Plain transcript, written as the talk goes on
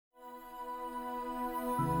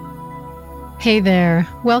Hey there.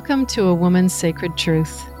 Welcome to A Woman's Sacred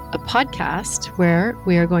Truth, a podcast where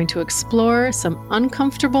we are going to explore some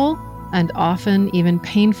uncomfortable and often even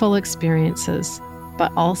painful experiences,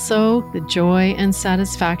 but also the joy and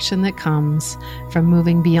satisfaction that comes from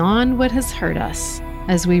moving beyond what has hurt us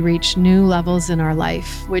as we reach new levels in our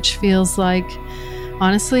life, which feels like,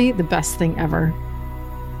 honestly, the best thing ever.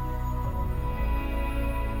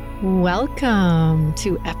 Welcome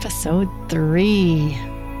to episode 3.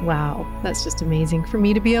 Wow, that's just amazing for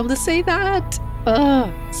me to be able to say that.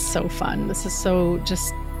 Oh, so fun. This is so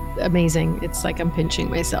just amazing. It's like I'm pinching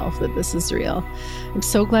myself that this is real. I'm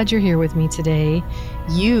so glad you're here with me today.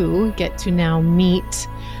 You get to now meet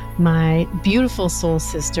my beautiful soul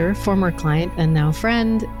sister, former client, and now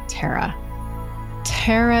friend, Tarah.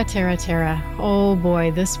 Tarah. Oh boy,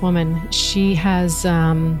 this woman, she has,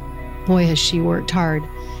 boy, has she worked hard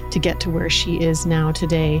to get to where she is now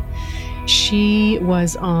today. She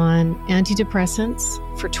was on antidepressants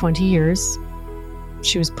for 20 years.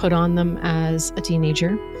 She was put on them as a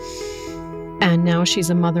teenager. And now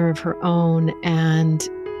she's a mother of her own. And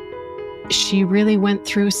she really went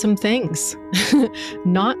through some things,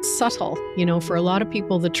 not subtle. You know, for a lot of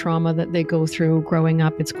people, the trauma that they go through growing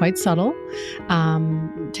up, it's quite subtle.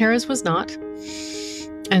 Tarah's was not.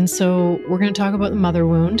 And so we're going to talk about the mother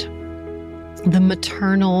wound, the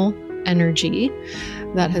maternal energy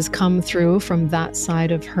that has come through from that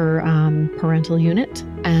side of her parental unit,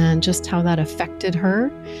 and just how that affected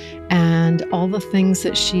her, and all the things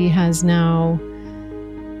that she has now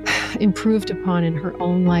improved upon in her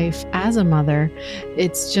own life as a mother.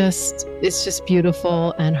 It's just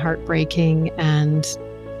beautiful and heartbreaking and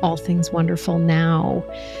all things wonderful now.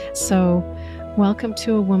 So welcome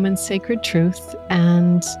to A Woman's Sacred Truth,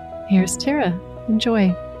 and here's Tarah.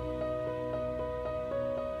 Enjoy.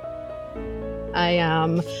 I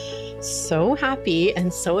am so happy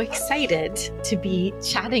and so excited to be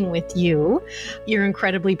chatting with you. You're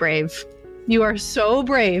incredibly brave. You are so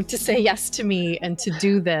brave to say yes to me and to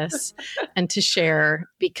do this and to share,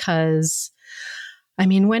 because, I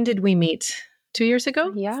mean, when did we meet? 2 years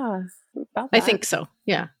ago? Yeah, about that. I think so.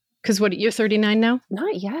 Yeah. Because what, you're 39 now?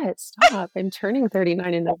 Not yet. Stop. I'm turning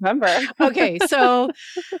 39 in November. Okay, so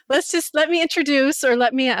let me introduce, or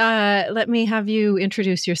let me have you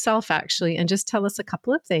introduce yourself, actually, and just tell us a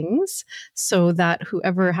couple of things so that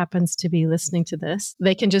whoever happens to be listening to this,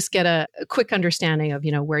 they can just get a quick understanding of,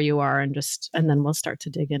 you know, where you are, and then we'll start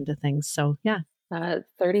to dig into things. So yeah.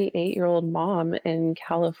 38-year-old mom in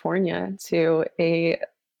California to a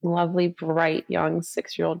lovely, bright, young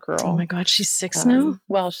 6-year-old girl. Oh my God, she's 6 now?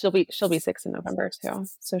 Well, she'll be 6 in November too.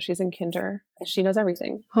 So she's in kinder. She knows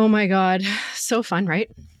everything. Oh my God. So fun, right?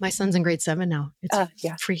 My son's in grade 7 now. It's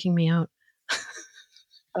freaking me out.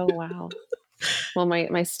 Oh, wow. Well, my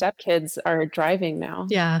stepkids are driving now.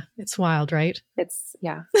 Yeah, it's wild, right?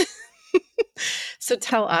 Yeah. So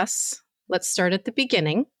tell us, let's start at the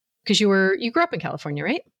beginning, because you grew up in California,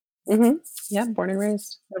 right? Mm-hmm. Yeah, born and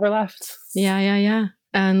raised, never left. Yeah.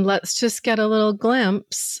 And let's just get a little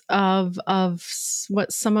glimpse of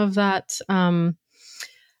what some of that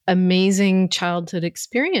amazing childhood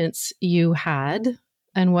experience you had,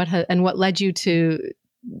 and what led you to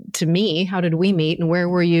me. How did we meet, and where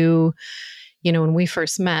were you, you know, when we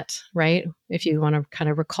first met, right? If you want to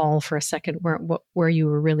kind of recall for a second where you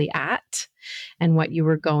were really at and what you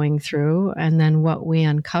were going through, and then what we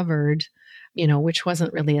uncovered, you know, which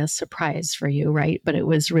wasn't really a surprise for you, right? But it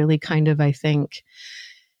was really kind of, I think,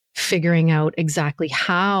 figuring out exactly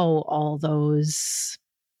how all those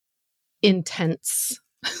intense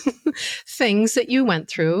things that you went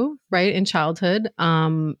through, right, in childhood,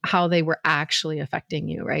 how they were actually affecting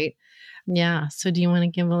you, right? Yeah. So do you want to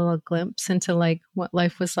give a little glimpse into like what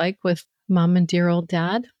life was like with mom and dear old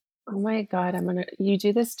dad? Oh my God, you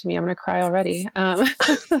do this to me, I'm going to cry already.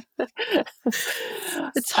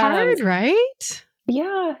 It's hard, right?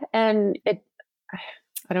 Yeah. And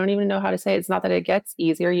I don't even know how to say it. It's not that it gets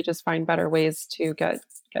easier. You just find better ways to get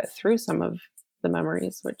through some of the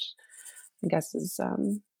memories, which I guess is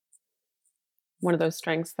one of those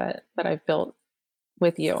strengths that I've built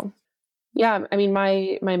with you. Yeah. I mean,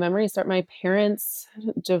 my memories start, my parents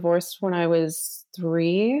divorced when I was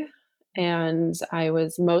 3, and I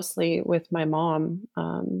was mostly with my mom,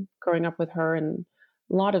 growing up with her, and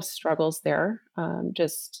a lot of struggles there,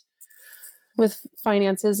 just with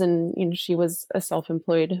finances. And, you know, she was a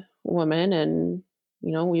self-employed woman, and,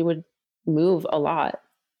 you know, we would move a lot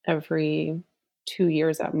every 2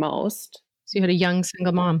 years at most. So you had a young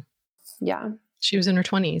single mom. Yeah. She was in her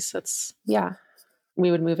 20s. Yeah.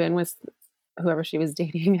 We would move in with whoever she was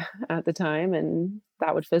dating at the time, and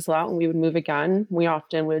that would fizzle out, and we would move again. We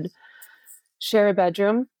often would share a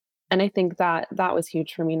bedroom. And I think that that was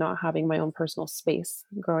huge for me, not having my own personal space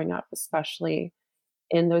growing up, especially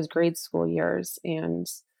in those grade school years, and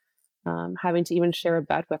having to even share a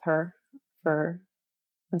bed with her for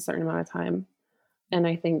a certain amount of time. And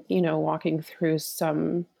I think, walking through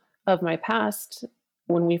some of my past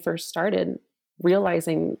when we first started,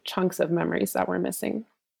 realizing chunks of memories that were missing.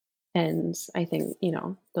 And I think,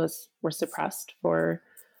 those were suppressed for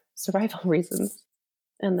survival reasons.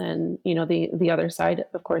 And then, the other side,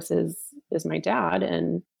 of course, is my dad,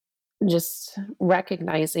 and just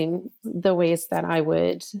recognizing the ways that I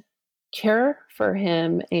would care for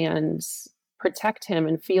him and protect him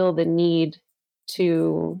and feel the need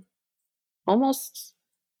to almost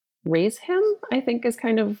raise him, I think is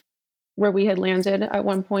kind of where we had landed at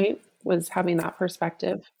one point, was having that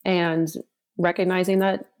perspective and recognizing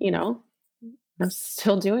that, I'm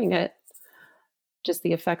still doing it. Just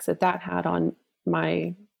the effects that that had on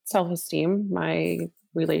my self-esteem, my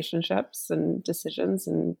relationships and decisions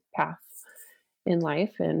and path in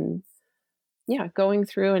life. And yeah, going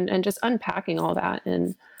through and just unpacking all that.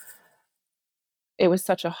 And it was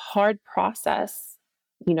such a hard process,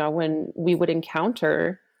 when we would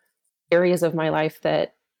encounter areas of my life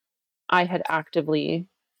that I had actively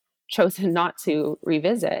chosen not to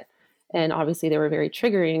revisit. And obviously they were very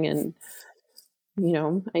triggering. And,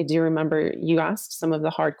 I do remember you asked some of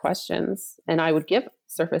the hard questions and I would give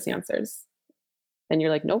surface answers. And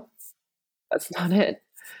you're like, nope, that's not it.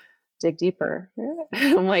 Dig deeper.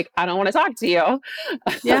 I'm like, I don't want to talk to you.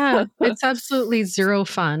 Yeah, it's absolutely zero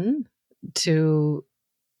fun to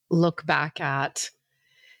look back at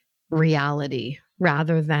reality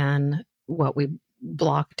rather than what we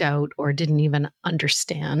blocked out or didn't even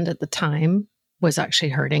understand at the time was actually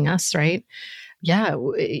hurting us, right? Yeah,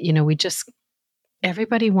 we just,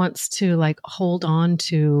 everybody wants to like hold on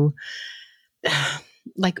to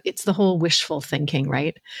like it's the whole wishful thinking,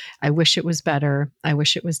 right? I wish it was better. I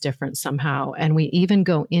wish it was different somehow. And we even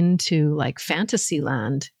go into like fantasy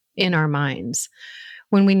land in our minds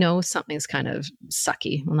when we know something's kind of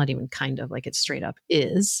sucky. Well, not even kind of, like it straight up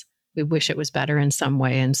is. We wish it was better in some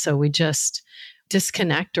way. And so we just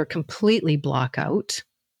disconnect or completely block out,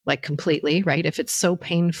 like completely, right? If it's so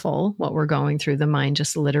painful, what we're going through, the mind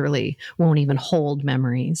just literally won't even hold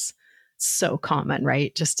memories. So common,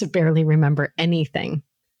 right? Just to barely remember anything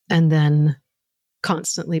and then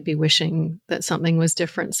constantly be wishing that something was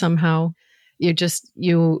different somehow. You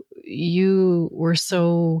were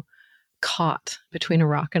so caught between a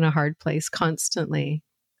rock and a hard place constantly.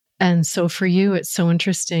 And so for you, it's so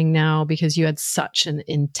interesting now because you had such an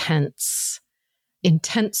intense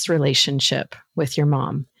relationship with your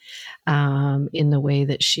mom, in the way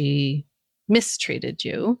that she mistreated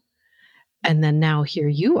you. And then now here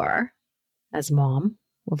you are as mom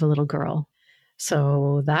of a little girl.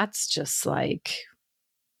 So that's just like,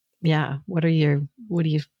 yeah, what do you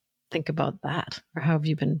think about that? Or how have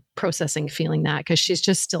you been processing feeling that? Because she's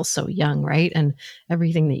just still so young, right? And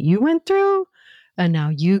everything that you went through, and now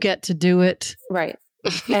you get to do it. Right.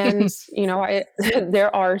 And,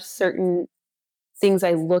 there are certain things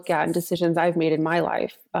I look at and decisions I've made in my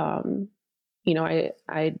life.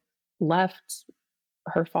 I left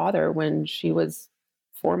her father when she was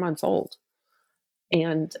 4 months old.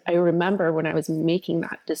 And I remember when I was making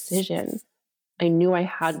that decision, I knew I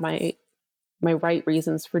had my right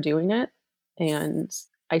reasons for doing it. And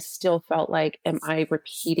I still felt like, am I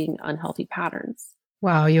repeating unhealthy patterns?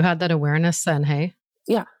 Wow, you had that awareness then, hey?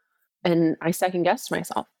 Yeah. And I second guessed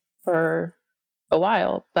myself for a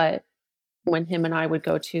while. But when him and I would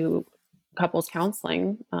go to couples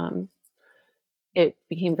counseling, it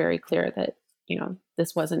became very clear that,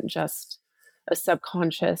 this wasn't just a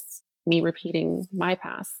subconscious me repeating my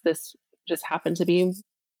past. This just happened to be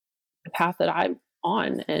a path that I'm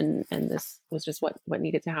on, and this was just what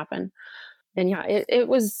needed to happen. And yeah, it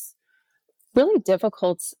was really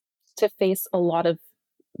difficult to face a lot of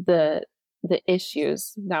the the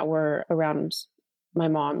issues that were around my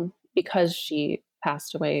mom because she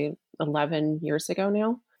passed away 11 years ago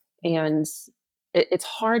now. And it's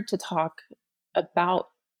hard to talk about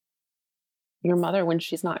your mother when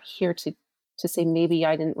she's not here to say, maybe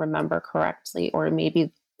I didn't remember correctly, or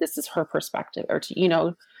maybe this is her perspective, or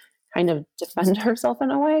to, kind of defend herself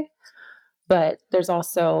in a way. But there's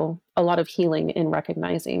also a lot of healing in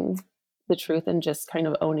recognizing the truth and just kind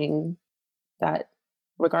of owning that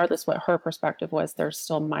regardless what her perspective was, there's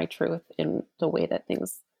still my truth in the way that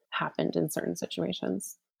things happened in certain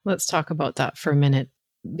situations. Let's talk about that for a minute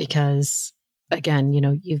because again,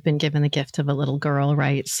 you've been given the gift of a little girl,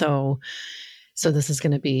 right? So this is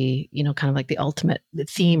going to be, kind of like the ultimate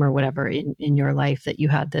theme or whatever in your life, that you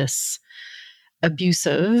had this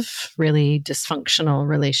abusive, really dysfunctional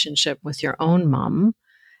relationship with your own mom,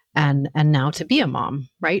 and now to be a mom,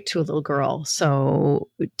 right, to a little girl. So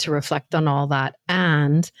to reflect on all that,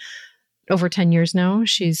 and over 10 years now,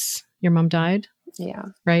 your mom died. Yeah.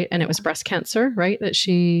 Right. And it was breast cancer, right? That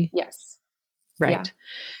she, Yes. right. Yeah.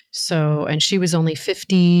 So, and she was only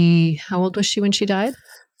 50. How old was she when she died?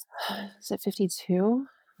 Is it 52?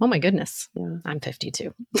 Oh my goodness. Yeah. I'm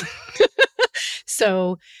 52.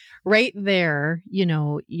 So right there,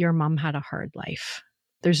 your mom had a hard life.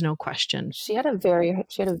 There's no question. She had a very,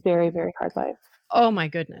 very hard life. Oh my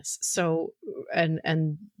goodness. So,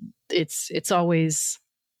 and it's always,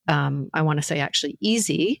 I want to say actually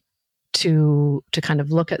easy to kind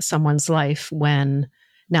of look at someone's life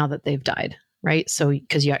now that they've died, right? So,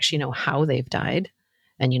 because you actually know how they've died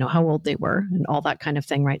and you know how old they were and all that kind of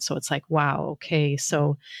thing, right? So it's like, wow, okay,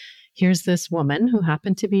 so here's this woman who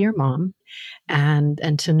happened to be your mom,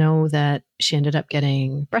 and to know that she ended up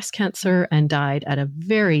getting breast cancer and died at a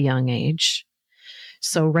very young age.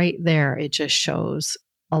 So right there, it just shows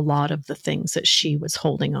a lot of the things that she was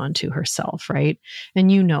holding on to herself, right? And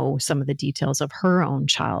some of the details of her own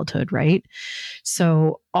childhood, right?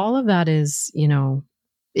 So all of that is,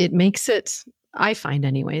 it makes it, I find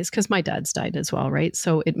anyways, because my dad's died as well, right?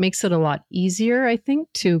 So it makes it a lot easier, I think,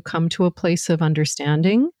 to come to a place of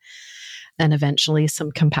understanding and eventually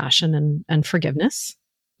some compassion and forgiveness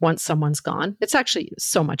once someone's gone. It's actually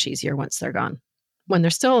so much easier once they're gone. When they're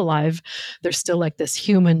still alive, they're still like this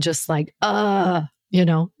human, just like, I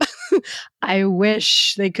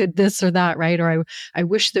wish they could this or that, right? Or I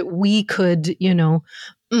wish that we could,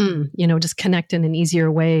 just connect in an easier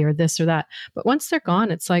way or this or that. But once they're gone,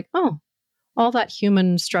 it's like, oh, all that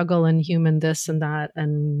human struggle and human this and that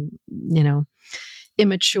and,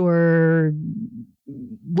 immature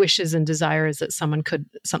wishes and desires that something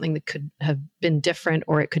that could have been different,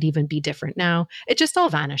 or it could even be different now, it just all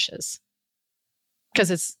vanishes because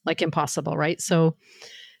it's like impossible, right? So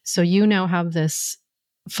you now have this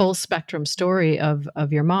full spectrum story of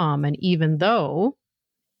your mom, and even though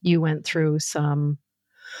you went through some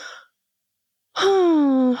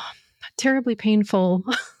terribly painful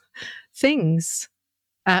things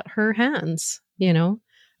at her hands,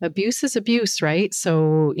 abuse is abuse, right?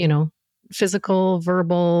 So, physical,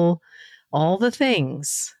 verbal, all the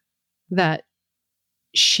things that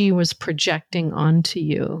she was projecting onto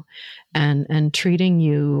you and treating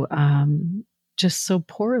you just so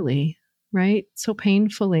poorly, right? So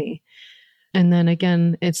painfully. And then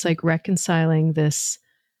again, it's like reconciling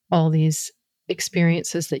all these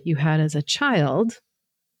experiences that you had as a child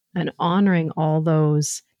and honoring all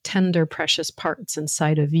those tender, precious parts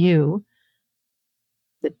inside of you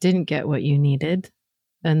that didn't get what you needed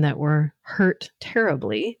and that were hurt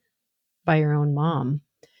terribly by your own mom.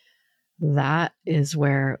 That is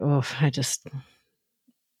where,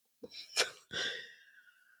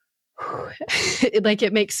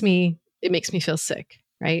 it makes me feel sick,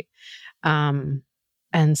 right? And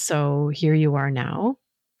so here you are now,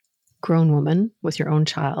 grown woman with your own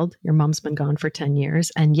child. Your mom's been gone for 10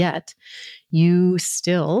 years, and yet you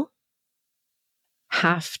still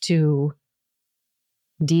have to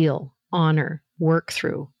deal, honor, work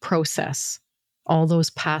through, process all those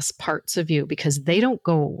past parts of you, because they don't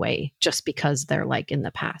go away just because they're like in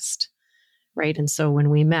the past, right? And so when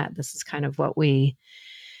we met, this is kind of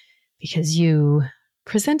because you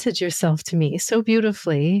presented yourself to me so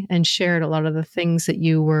beautifully and shared a lot of the things that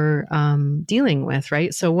you were dealing with,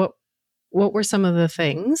 right? So what were some of the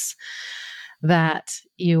things that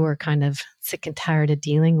you were kind of sick and tired of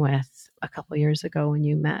dealing with a couple of years ago when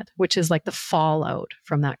you met, which is like the fallout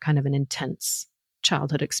from that kind of an intense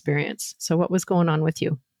childhood experience? So what was going on with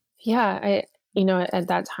you? Yeah, at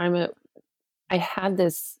that time, I had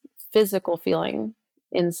this physical feeling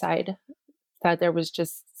inside that there was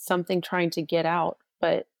just something trying to get out,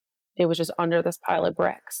 but it was just under this pile of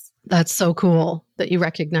bricks. That's so cool that you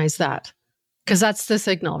recognize that, because that's the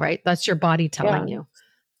signal, right? That's your body telling you.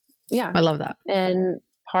 Yeah. I love that. And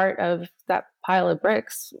part of that pile of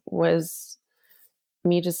bricks was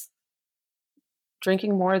me just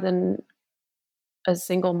drinking more than a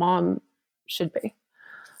single mom should be.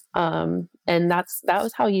 And that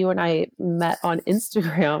was how you and I met on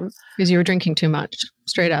Instagram. Because you were drinking too much,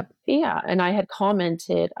 straight up. Yeah. And I had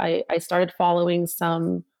commented, I started following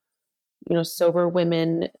some, sober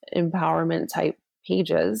women empowerment type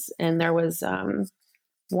pages. And there was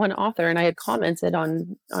one author, and I had commented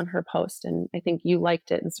on her post, and I think you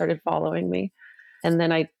liked it and started following me. And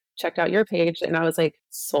then I checked out your page and I was like,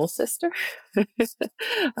 soul sister? I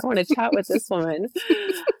want to chat with this woman.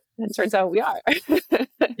 And it turns out we are.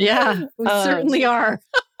 Yeah, we certainly are.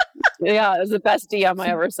 Yeah, it was the best DM I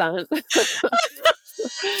ever sent.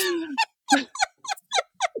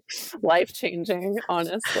 Life-changing,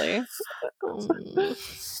 honestly. Mm,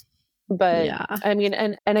 But yeah. I mean,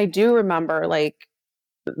 and I do remember like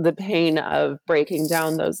the pain of breaking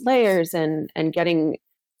down those layers and getting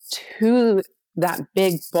to that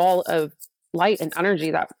big ball of light and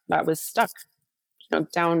energy that was stuck,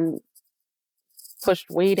 down, pushed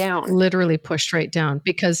way down. Literally pushed right down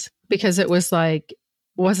because it was like,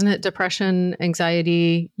 wasn't it depression,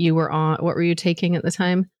 anxiety you were on? What were you taking at the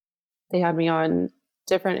time? They had me on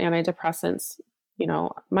different antidepressants.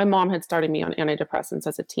 My mom had started me on antidepressants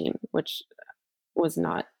as a teen, which was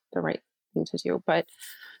not the right thing to do. But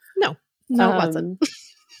No, no, it wasn't. um,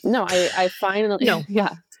 no, I finally, No.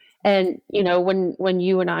 yeah. And when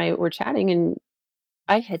you and I were chatting, and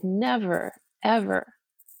I had never ever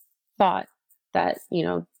thought that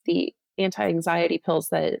the anti-anxiety pills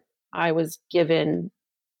that I was given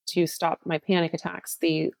to stop my panic attacks,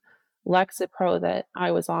 the Lexapro that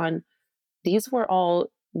I was on, these were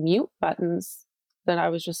all mute buttons that I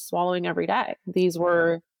was just swallowing every day. These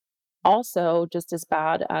were also just as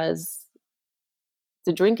bad as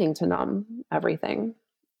the drinking to numb everything.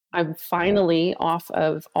 I'm finally off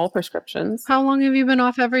of all prescriptions. How long have you been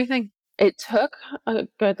off everything? It took a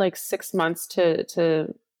good like 6 months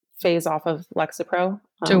to phase off of Lexapro.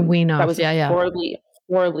 To wean That off. was Yeah, yeah. horribly,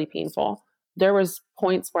 horribly painful. There was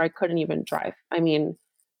points where I couldn't even drive. I mean,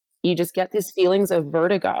 you just get these feelings of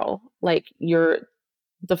vertigo, like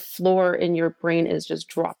the floor in your brain is just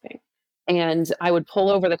dropping. And I would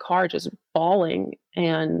pull over the car just bawling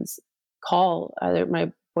and call either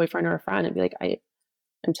my boyfriend or a friend and be like,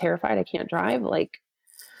 I'm terrified. I can't drive. Like,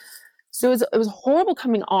 so it was horrible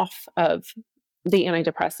coming off of the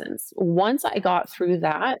antidepressants. Once I got through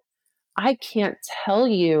that, I can't tell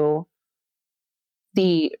you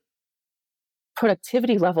the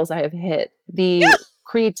productivity levels I have hit, the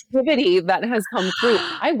creativity that has come through.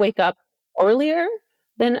 I wake up earlier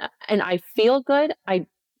and I feel good. I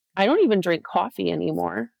don't even drink coffee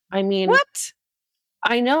anymore. I mean, What?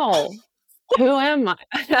 I know. Who am I?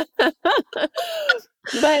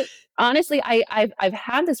 But honestly, I've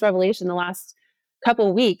had this revelation the last couple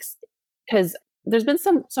of weeks because there's been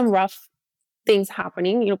some rough things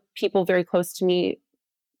happening, people very close to me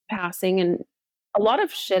passing, and a lot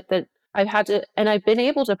of shit that I've had to, and I've been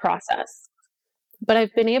able to process, but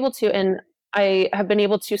I've been able to, and I have been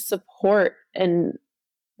able to support and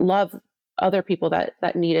love other people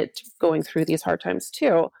that need it going through these hard times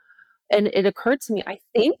too. And it occurred to me, I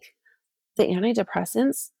think the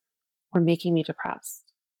antidepressants were making me depressed.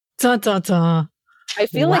 Da, da, da. I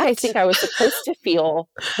feel like I What? think I was supposed to feel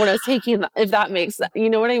when I was taking that, if that makes sense. You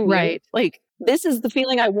know what I mean? Right. Like, this is the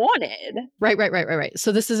feeling I wanted. Right.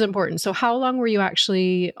 So this is important. So how long were you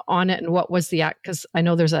actually on it, and what was the act? Because I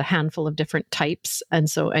know there's a handful of different types. And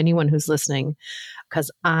so anyone who's listening,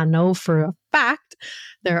 because I know for a fact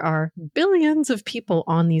there are billions of people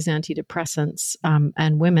on these antidepressants,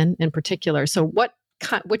 and women in particular. So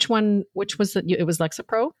which was it? It was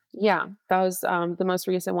Lexapro? Yeah, that was the most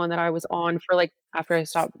recent one that I was on for like after I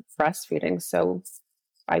stopped breastfeeding. So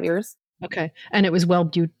 5 years. Okay. And it was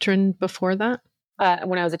Wellbutrin before that?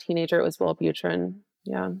 When I was a teenager, it was Wellbutrin.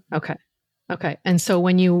 Yeah. Okay. Okay. And so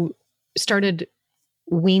when you started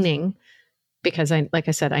weaning, because like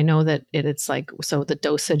I said, I know that it's like, so the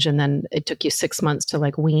dosage, and then it took you 6 months to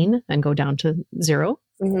like wean and go down to 0.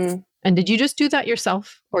 hmm And did you just do that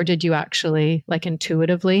yourself, or did you actually like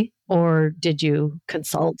intuitively, or did you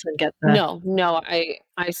consult and get the, No,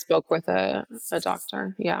 I spoke with a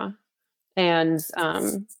doctor. Yeah, and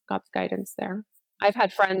got the guidance there. I've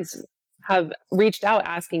had friends have reached out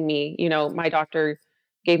asking me, my doctor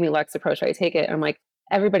gave me Lexapro, should I take it? I'm like,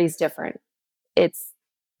 everybody's different. It's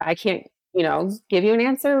I can't, give you an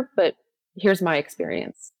answer, but here's my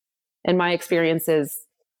experience. And my experience is,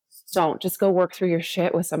 don't just go work through your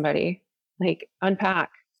shit with somebody. Like, unpack.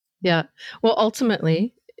 yeah. Well,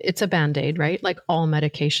 ultimately, it's a band-aid, right? Like all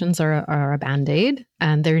medications are a band-aid,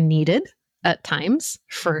 and they're needed at times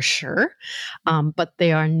for sure. But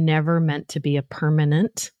they are never meant to be a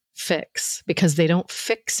permanent fix, because they don't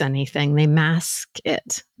fix anything. They mask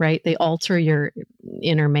it, right? They alter your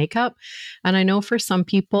inner makeup. And I know for some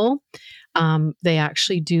people, they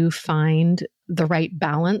actually do find the right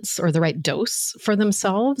balance or the right dose for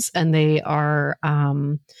themselves, and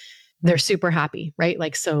they're super happy, right?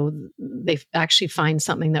 Like, so they actually find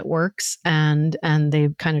something that works, and they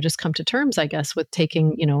kind of just come to terms, I guess, with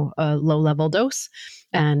taking, a low level dose,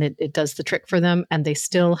 and it does the trick for them, and they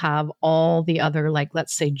still have all the other, like,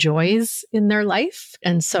 let's say, joys in their life.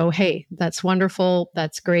 And so, hey, that's wonderful.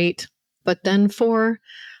 That's great. But then for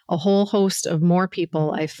a whole host of more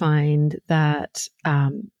people, I find that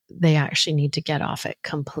they actually need to get off it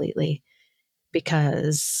completely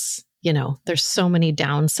because, there's so many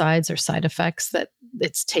downsides or side effects that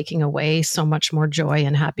it's taking away so much more joy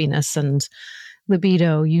and happiness and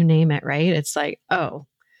libido, you name it, right? It's like, oh,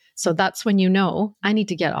 so that's when I need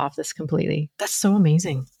to get off this completely. That's so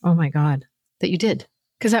amazing. Oh my God, that you did.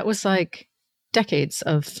 Because that was like decades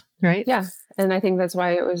of, right? Yeah. And I think that's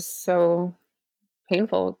why it was so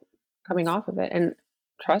painful coming off of it. And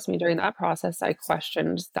trust me, during that process, I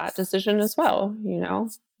questioned that decision as well,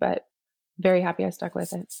 but very happy I stuck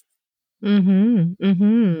with it. Mm-hmm.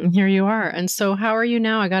 Mm-hmm. Here you are. And so how are you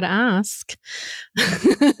now? I got to ask.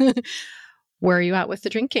 Where are you at with the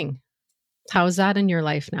drinking? How's that in your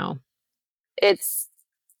life now? It's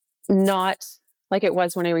not like it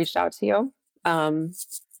was when I reached out to you.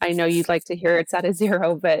 I know you'd like to hear it's at a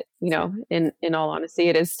zero, but in all honesty,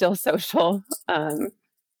 it is still social.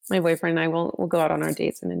 My boyfriend and I will go out on our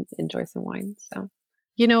dates and enjoy some wine. So,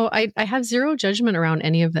 I have zero judgment around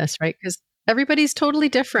any of this, right? Because everybody's totally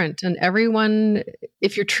different. And everyone,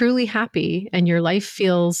 if you're truly happy and your life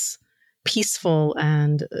feels peaceful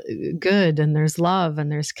and good, and there's love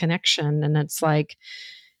and there's connection, and it's like,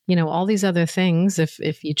 all these other things,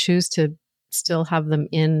 if you choose to still have them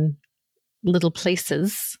in little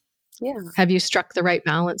places, yeah. have you struck the right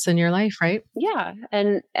balance in your life, right? Yeah.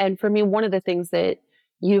 And for me, one of the things that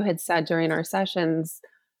you had said during our sessions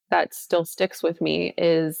that still sticks with me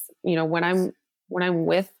is, when I'm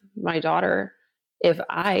with my daughter, if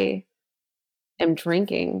I am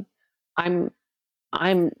drinking, I'm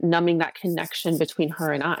I'm numbing that connection between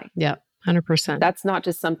her and I. Yeah, 100%. That's not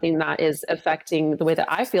just something that is affecting the way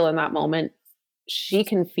that I feel in that moment. She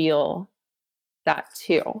can feel that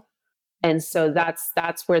too. And so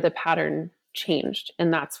that's where the pattern changed.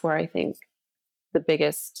 And that's where I think the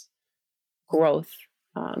biggest growth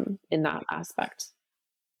in that aspect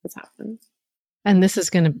has happened. And this is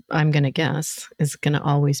I'm going to guess, is going to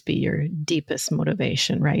always be your deepest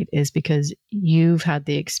motivation, right? Is because you've had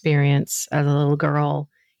the experience as a little girl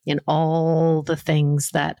in all the things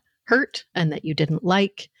that hurt and that you didn't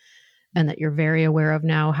like, and that you're very aware of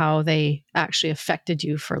now how they actually affected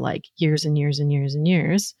you for like years and years and years and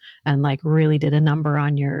years, and like really did a number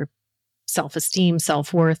on your self-esteem,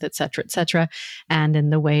 self-worth, et cetera, and in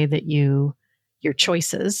the way that your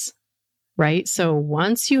choices, right? So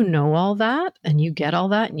once you know all that and you get all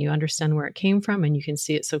that and you understand where it came from and you can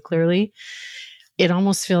see it so clearly, it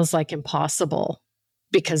almost feels like impossible,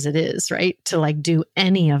 because it is, right? To like do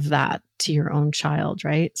any of that to your own child,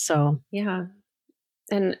 right? So Yeah.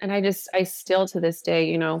 And I still to this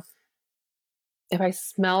day, if I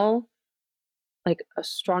smell like a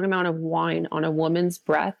strong amount of wine on a woman's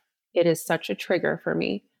breath, it is such a trigger for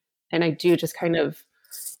me. And I do just kind of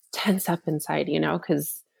tense up inside,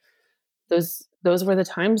 because those were the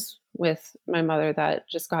times with my mother that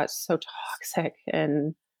just got so toxic.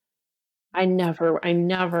 And I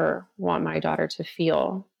never want my daughter to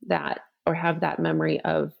feel that or have that memory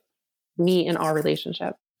of me in our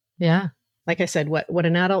relationship. yeah, like I said, what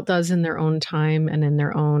an adult does in their own time and in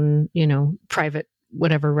their own, private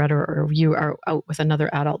whatever, or you are out with another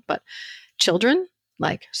adult, but children,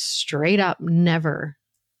 like straight up, never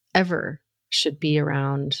ever should be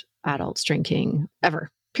around adults drinking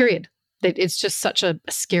ever, period. It's just such a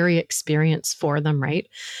scary experience for them, right?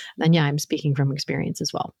 And yeah, I'm speaking from experience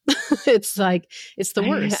as well. It's like, it's the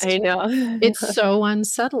worst. I know. It's so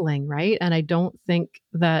unsettling, right? And I don't think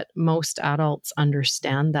that most adults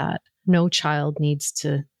understand that. No child needs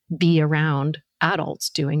to be around adults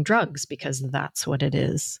doing drugs, because that's what it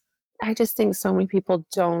is. I just think so many people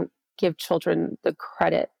don't give children the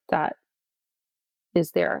credit that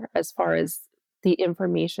is there as far as the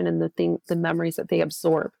information and the memories that they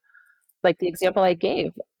absorb. Like the example I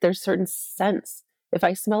gave, there's certain scents. If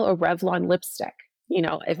I smell a Revlon lipstick,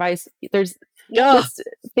 there's Oh, just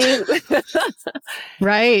things.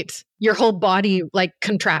 right. Your whole body like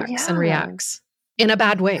contracts and Yeah. reacts in a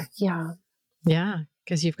bad way. Yeah. Yeah,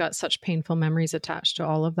 because you've got such painful memories attached to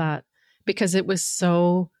all of that, because it was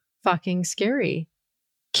so fucking scary.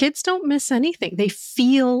 Kids don't miss anything. They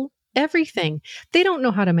feel everything. They don't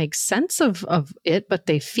know how to make sense of it, but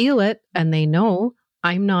they feel it and they know,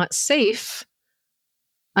 I'm not safe.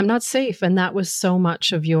 I'm not safe. And that was so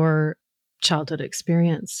much of your childhood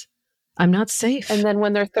experience. I'm not safe. And then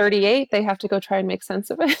when they're 38, they have to go try and make sense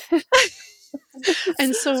of it.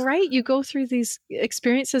 And so, right, you go through these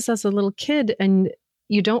experiences as a little kid and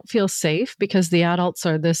you don't feel safe because the adults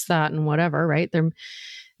are this, that, and whatever, right? They're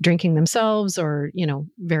drinking themselves, or,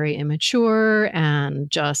 very immature and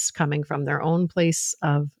just coming from their own place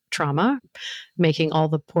of trauma, making all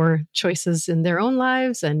the poor choices in their own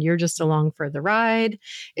lives, and you're just along for the ride.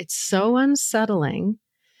 It's so unsettling.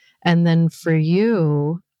 And then for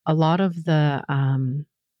you, a lot of the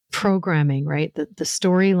programming, right? The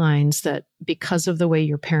storylines that because of the way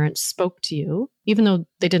your parents spoke to you, even though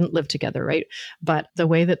they didn't live together, right? But the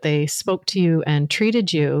way that they spoke to you and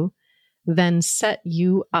treated you then set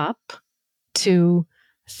you up to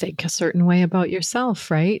think a certain way about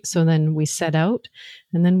yourself, right? So then we set out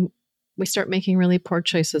and then we start making really poor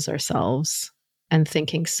choices ourselves and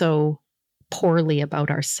thinking so poorly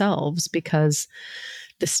about ourselves because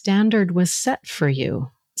the standard was set for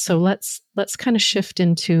you. So let's kind of shift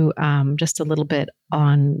into just a little bit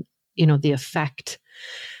on the effect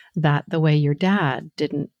that the way your dad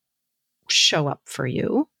didn't show up for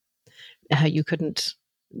you, how you couldn't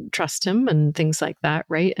trust him and things like that,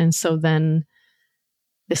 right? And so then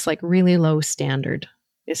this like really low standard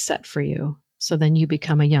is set for you. So then you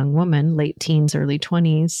become a young woman, late teens, early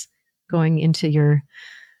 20s, going into your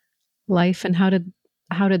life. And how did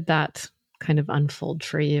that kind of unfold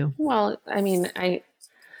for you? Well, I mean, I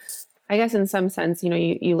guess in some sense,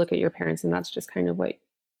 you look at your parents and that's just kind of what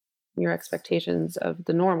your expectations of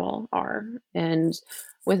the normal are. And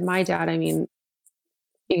with my dad, I mean,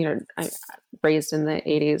 I raised in the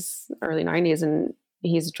 80s, early 90s, and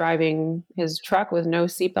he's driving his truck with no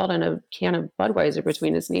seatbelt and a can of Budweiser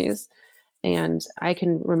between his knees. And I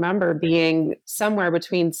can remember being somewhere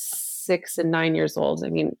between 6 and 9 years old. I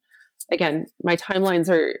mean, again, my timelines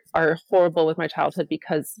are horrible with my childhood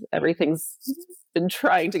because everything's been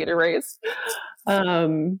trying to get erased.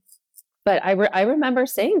 But I remember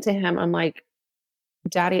saying to him, I'm like,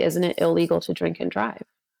 Daddy, isn't it illegal to drink and drive?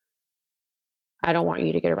 I don't want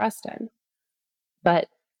you to get arrested. But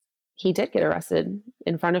he did get arrested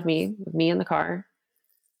in front of me, with me in the car.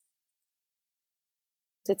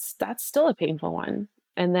 That's still a painful one.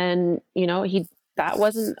 And then, that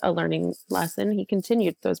wasn't a learning lesson. He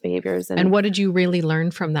continued those behaviors. And what did you really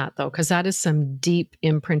learn from that though? Because that is some deep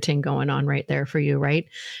imprinting going on right there for you, right?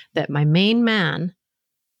 That my main man,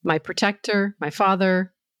 my protector, my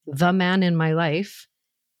father, the man in my life,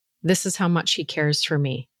 this is how much he cares for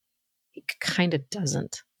me. He kind of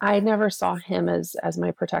doesn't. I never saw him as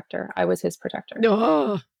my protector. I was his protector.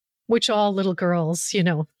 Oh, which all little girls,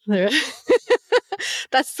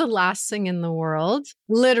 that's the last thing in the world.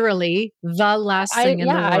 Literally the last thing in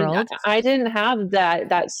the world. I didn't have that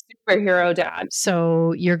superhero dad.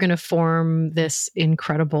 So you're going to form this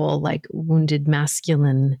incredible, like wounded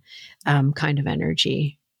masculine kind of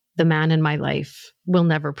energy. The man in my life will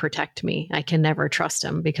never protect me. I can never trust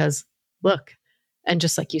him because look, and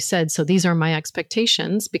just like you said, so these are my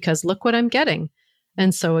expectations because look what I'm getting.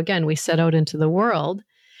 And so again, we set out into the world.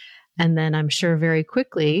 And then I'm sure very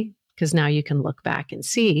quickly, because now you can look back and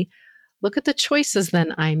see, look at the choices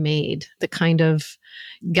then I made, the kind of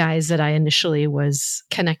guys that I initially was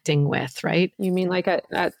connecting with, right? You mean like at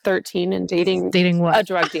 13 and dating what? A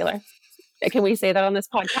drug dealer? Can we say that on this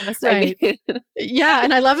podcast? Right. I mean, yeah.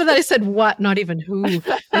 And I love it that I said what, not even who.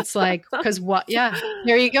 It's like, because what? Yeah.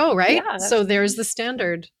 There you go. Right. Yeah, so there's the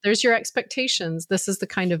standard. There's your expectations. This is the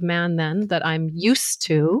kind of man then that I'm used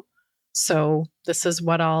to. So this is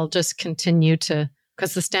what I'll just continue to,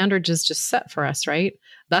 because the standard is just set for us, right?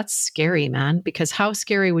 That's scary, man. Because how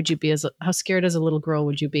scary would you be how scared as a little girl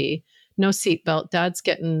would you be? No seatbelt. Dad's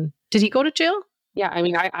getting, did he go to jail? Yeah, I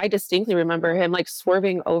mean, I distinctly remember him like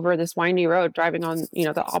swerving over this windy road, driving on,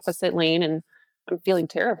 the opposite lane, and I'm feeling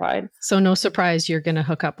terrified. So no surprise you're going to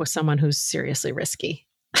hook up with someone who's seriously risky.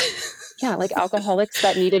 Yeah, like alcoholics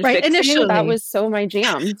that needed right, fixing. Initially. That was so my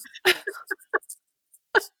jam.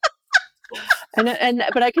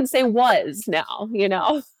 But I can say was now,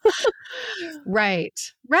 Right.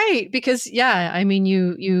 Because yeah, I mean,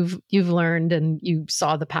 you've learned and you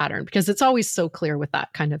saw the pattern because it's always so clear with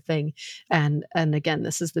that kind of thing. And again,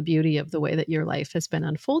 this is the beauty of the way that your life has been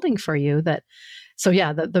unfolding for you that, so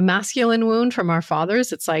yeah, the masculine wound from our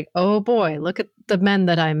fathers, it's like, oh boy, look at the men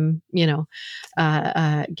that I'm,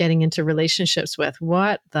 getting into relationships with.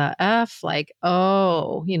 What the F? Like,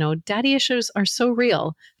 oh, daddy issues are so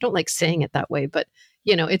real. I don't like saying it that way, but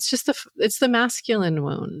it's just it's the masculine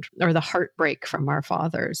wound or the heartbreak from our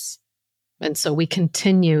fathers. And so we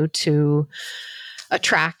continue to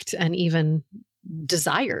attract and even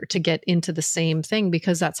desire to get into the same thing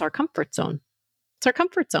because that's our comfort zone. It's our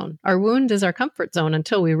comfort zone. Our wound is our comfort zone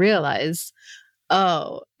until we realize,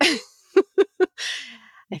 oh,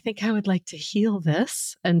 I think I would like to heal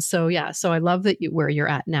this. And so, yeah, so I love that where you're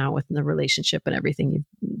at now with the relationship and everything.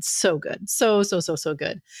 So good. So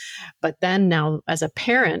good. But then now as a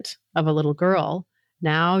parent of a little girl,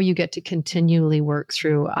 Now you get to continually work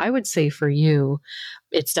through, I would say for you,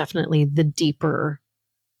 it's definitely the deeper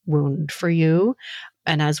wound for you.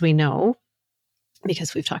 And as we know,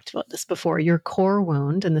 because we've talked about this before, your core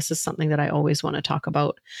wound, and this is something that I always want to talk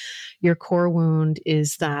about, your core wound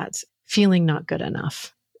is that feeling not good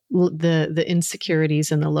enough, the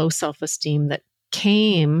insecurities and the low self-esteem that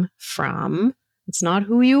came from, it's not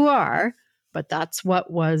who you are, but that's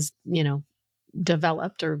what was,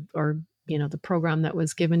 developed or the program that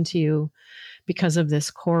was given to you because of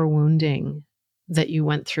this core wounding that you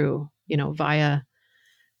went through, via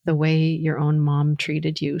the way your own mom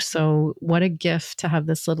treated you. So what a gift to have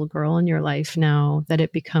this little girl in your life now, that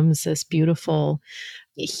it becomes this beautiful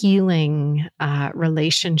healing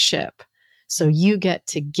relationship. So you get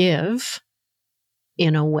to give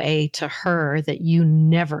in a way to her that you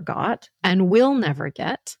never got and will never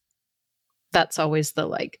get. That's always the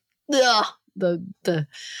ugh, the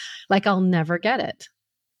like, I'll never get it.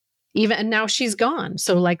 Even, and now she's gone.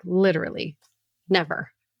 So literally never,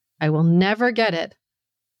 I will never get it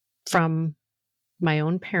from my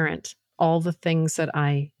own parent, all the things that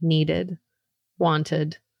I needed,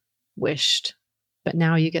 wanted, wished. But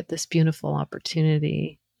now you get this beautiful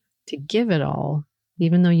opportunity to give it all,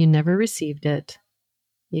 even though you never received it.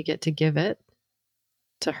 You get to give it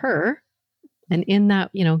to her. And in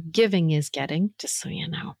that, giving is getting, just so you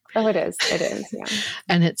know. Oh, it is. It is. Yeah.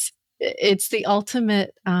 And it's the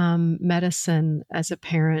ultimate medicine as a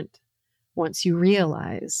parent, once you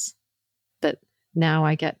realize that now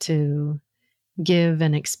I get to give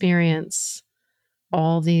and experience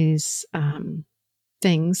all these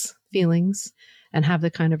things, feelings, and have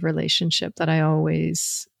the kind of relationship that I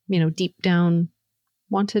always, deep down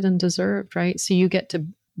wanted and deserved, right? So you get to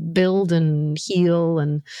build and heal,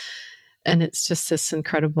 and it's just this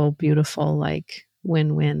incredible, beautiful,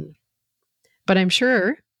 win-win. But I'm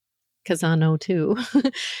sure, because I know too,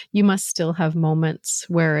 you must still have moments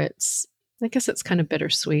where I guess it's kind of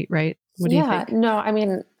bittersweet, right? What do you Yeah. think? No, I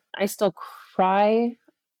mean, I still cry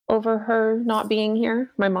over her not being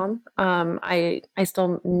here, my mom. I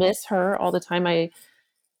still miss her all the time.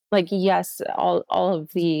 Yes, all of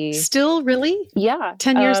the Still, really? yeah.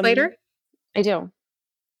 10 years later? I do.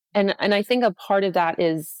 And I think a part of that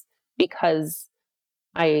is because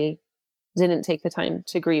I didn't take the time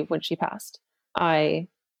to grieve when she passed. I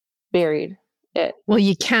buried it. Well,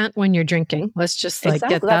 you can't when you're drinking. Let's just get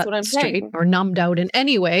Exactly. That's that what I'm straight, saying. or numbed out in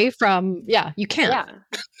any way from, yeah, you can't.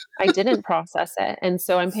 Yeah. I didn't process it. And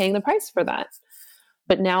so I'm paying the price for that.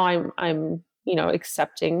 But now I'm,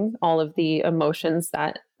 accepting all of the emotions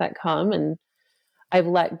that come, and I've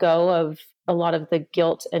let go of a lot of the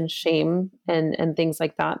guilt and shame and things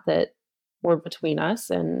like that were between us.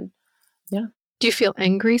 And yeah. Do you feel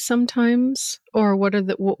angry sometimes? Or what are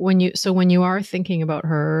when you are thinking about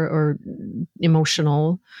her or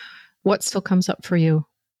emotional, what still comes up for you?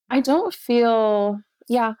 I don't feel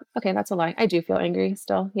yeah, okay, that's a lie. I do feel angry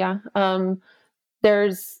still. Yeah.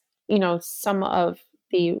 There's, some of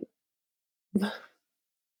the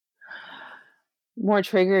more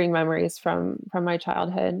triggering memories from my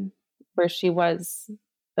childhood where she was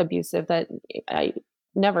abusive that I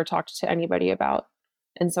never talked to anybody about.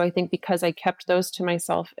 And so I think because I kept those to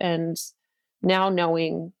myself, and now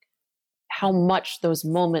knowing how much those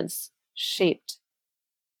moments shaped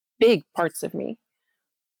big parts of me,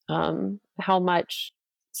 how much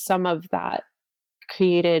some of that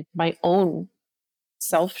created my own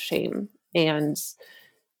self shame and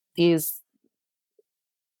these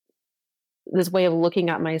this way of looking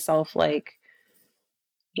at myself like,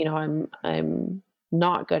 I'm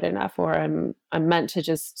not good enough, or I'm meant to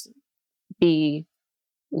just be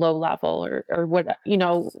low level, or what,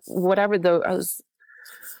 whatever those.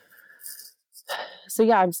 So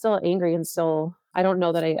yeah, I'm still angry, and still I don't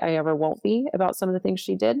know that I ever won't be about some of the things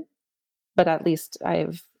she did, but at least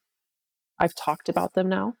I've talked about them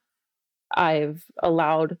now. I've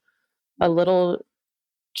allowed a little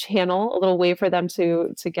channel, a little way for them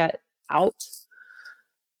to get out.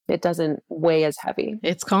 It doesn't weigh as heavy.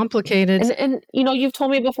 It's complicated. And you've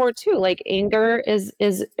told me before too, like anger is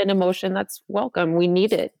an emotion that's welcome. We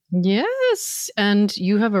need it. Yes. And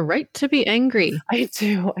you have a right to be angry. I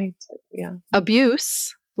do. Yeah.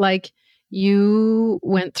 Abuse, you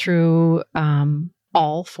went through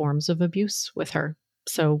all forms of abuse with her.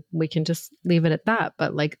 So we can just leave it at that.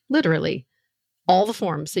 But literally all the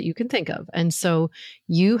forms that you can think of. And so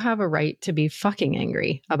you have a right to be fucking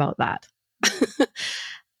angry about that.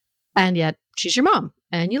 And yet she's your mom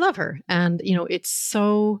and you love her. And, it's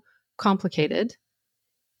so complicated.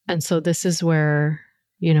 And so this is where,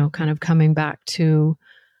 kind of coming back to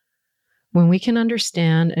when we can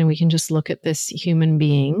understand and we can just look at this human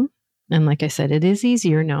being And like I said, it is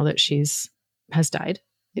easier now that has died.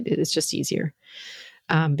 It's just easier.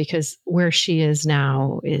 Because where she is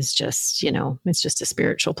now is just, it's just a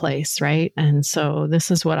spiritual place, right? And so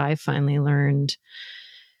this is what I finally learned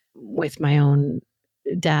with my own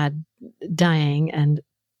dad dying. And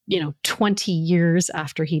 20 years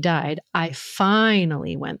after he died, I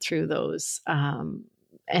finally went through those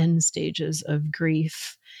end stages of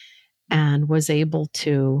grief and was able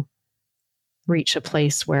to reach a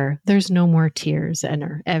place where there's no more tears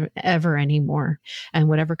and ever anymore. And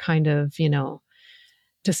whatever kind of,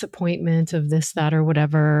 disappointment of this, that, or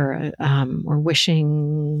whatever, or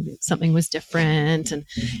wishing something was different. And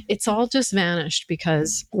it's all just vanished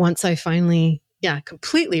because once I finally,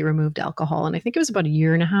 completely removed alcohol. And I think it was about a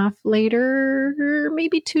year and a half later,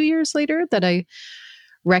 maybe 2 years later, that I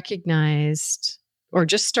recognized or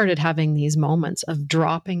just started having these moments of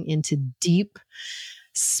dropping into deep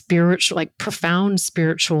spiritual, like profound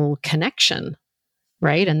spiritual connection.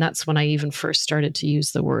 Right. And that's when I even first started to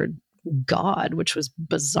use the word God, which was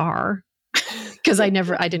bizarre because I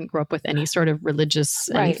didn't grow up with any sort of religious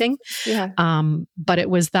anything. Yeah. But it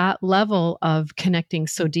was that level of connecting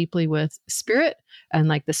so deeply with spirit and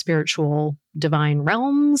like the spiritual divine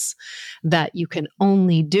realms that you can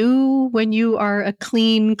only do when you are a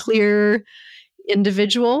clean, clear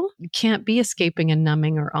individual. You can't be escaping and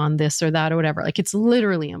numbing or on this or that or whatever. Like it's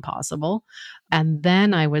literally impossible. And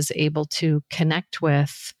then I was able to connect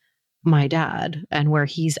with my dad and where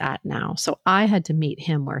he's at now. So I had to meet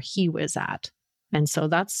him where he was at. And so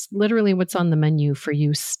that's literally what's on the menu for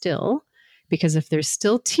you still, because if there's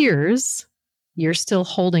still tears, you're still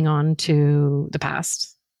holding on to the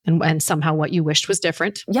past and somehow what you wished was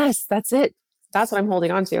different. Yes, that's it. That's what I'm holding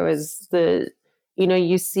on to is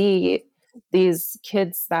you see these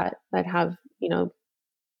kids that have,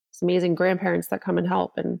 this amazing grandparents that come and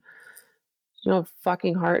help, and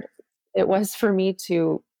fucking hard it was for me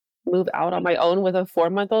to move out on my own with a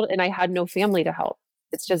 4-month-old, and I had no family to help.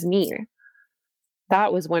 It's just me.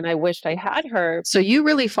 That was when I wished I had her. So you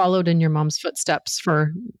really followed in your mom's footsteps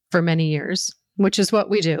for many years, which is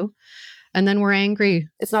what we do. And then we're angry.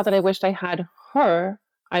 It's not that I wished I had her.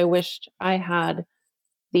 I wished I had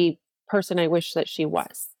the person I wish that she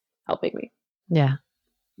was helping me. Yeah.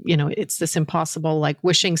 It's this impossible, like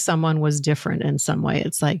wishing someone was different in some way.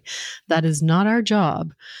 It's like, that is not our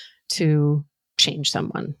job to change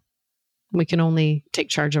someone. We can only take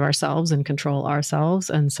charge of ourselves and control ourselves.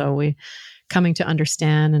 And so we coming to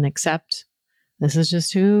understand and accept this is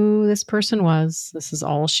just who this person was. This is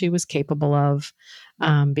all she was capable of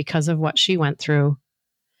because of what she went through.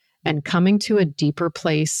 And coming to a deeper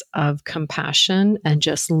place of compassion and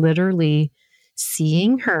just literally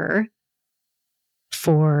seeing her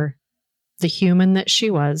for the human that she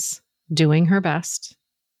was, doing her best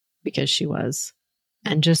because she was,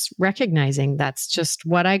 and just recognizing that's just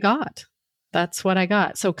what I got. That's what I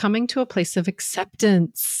got. So coming to a place of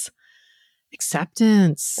acceptance.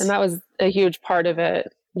 And that was a huge part of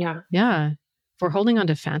it. Yeah. Yeah. If we're holding on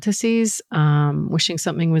to fantasies, wishing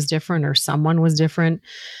something was different or someone was different,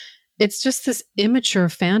 it's just this immature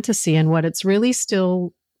fantasy. And what it's really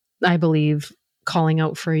still, I believe, calling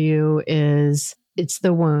out for you is it's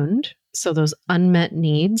the wound. So those unmet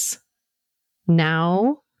needs,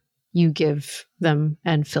 now you give them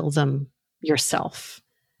and fill them yourself.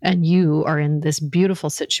 And you are in this beautiful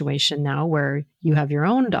situation now where you have your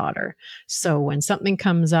own daughter. So when something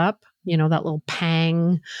comes up, that little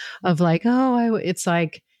pang of like, it's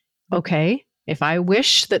like, okay, if I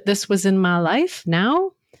wish that this was in my life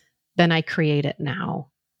now, then I create it now.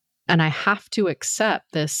 And I have to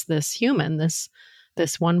accept this human, this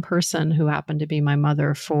one person who happened to be my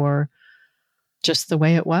mother for just the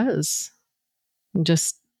way it was. And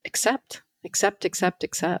just accept.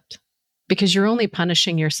 Because you're only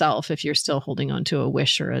punishing yourself if you're still holding on to a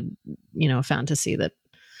wish or a fantasy that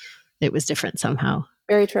it was different somehow.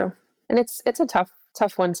 Very true. And it's a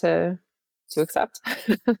tough one to accept.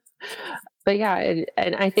 But yeah,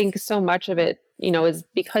 and I think so much of it, is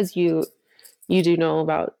because you do know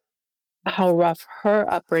about how rough her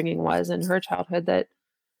upbringing was in her childhood. That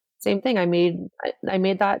same thing. I made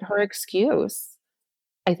that her excuse.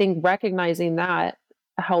 I think recognizing that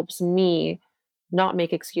helps me not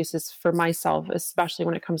make excuses for myself, especially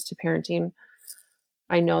when it comes to parenting.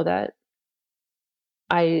 I know that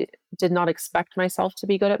I did not expect myself to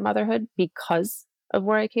be good at motherhood because of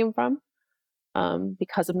where I came from,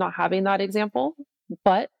 because of not having that example.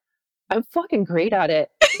 But I'm fucking great at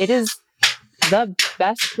it. It is the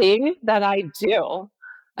best thing that I do.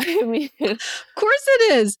 I mean, of course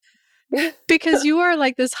it is. because you are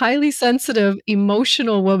like this highly sensitive,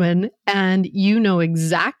 emotional woman, and you know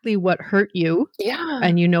exactly what hurt you, Yeah.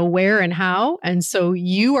 and you know where and how. And so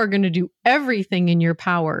you are going to do everything in your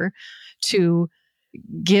power to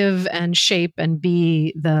give and shape and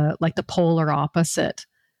be the polar opposite.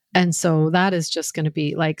 And so that is just going to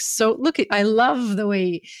be like, so look, I love the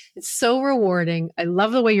way it's so rewarding. I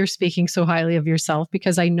love the way you're speaking so highly of yourself,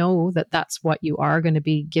 because I know that that's what you are going to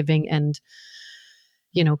be giving and,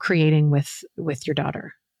 creating with your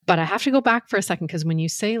daughter. But I have to go back for a second, because when you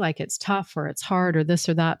say like it's tough or it's hard or this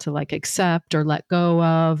or that to like accept or let go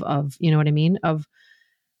of, you know what I mean? Of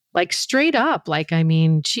like straight up, like, I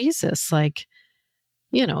mean, Jesus, like,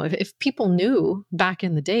 if people knew back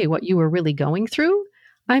in the day what you were really going through,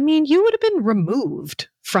 I mean, you would have been removed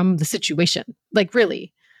from the situation. Like,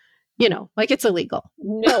 really, like it's illegal.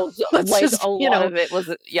 No, Let's like just, a lot of it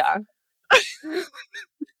was, yeah.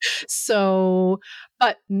 so,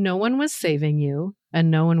 but no one was saving you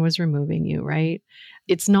and no one was removing you, right?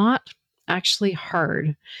 It's not actually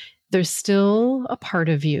hard. There's still a part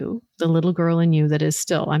of you, the little girl in you that is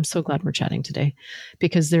still, I'm so glad we're chatting today,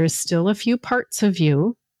 because there is still a few parts of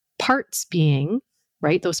you, parts being,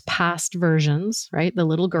 right? Those past versions, right? The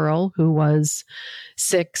little girl who was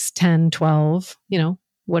 6, 10, 12,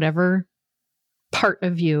 whatever part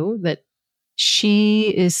of you that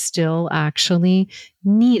she is still actually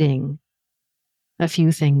needing a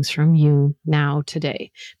few things from you now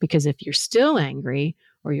today. Because if you're still angry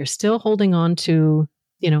or you're still holding on to,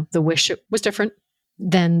 the wish it was different,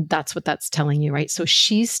 then that's what that's telling you, right? So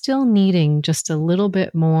she's still needing just a little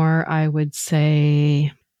bit more, I would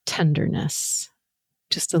say, tenderness,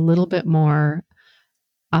 just a little bit more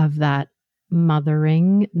of that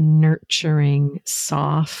mothering, nurturing,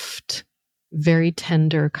 soft, very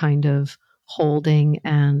tender kind of holding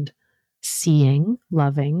and seeing,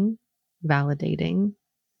 loving, validating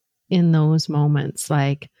in those moments.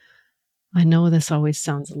 Like, I know this always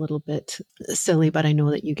sounds a little bit silly, but I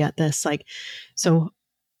know that you get this. Like, so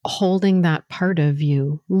holding that part of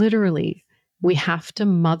you, literally, we have to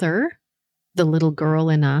mother the little girl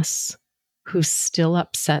in us who's still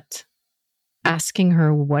upset, asking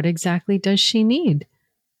her, what exactly does she need?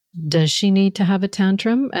 Does she need to have a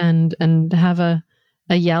tantrum and have a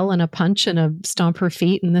yell and a punch and a stomp her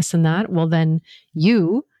feet and this and that? Well, then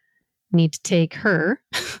you need to take her,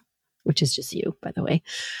 which is just you, by the way,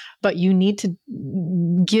 but you need to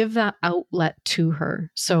give that outlet to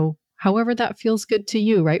her. So, however that feels good to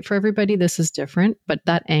you, right? For everybody, this is different, but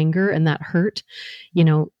that anger and that hurt,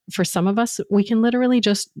 for some of us, we can literally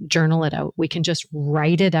just journal it out. We can just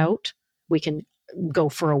write it out. We can go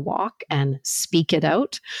for a walk and speak it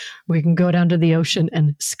out. We can go down to the ocean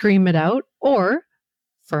and scream it out. Or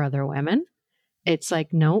for other women, it's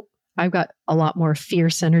like, no, I've got a lot more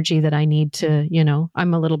fierce energy that I need to,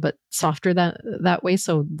 I'm a little bit softer that way.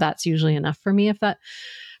 So that's usually enough for me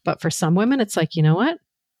but for some women, it's like, you know what?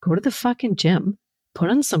 Go to the fucking gym, put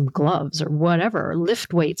on some gloves or whatever, or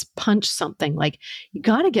lift weights, punch something. Like, you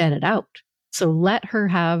got to get it out. So let her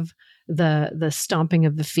have the stomping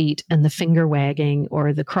of the feet and the finger wagging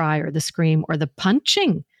or the cry or the scream or the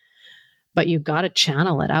punching, but you got to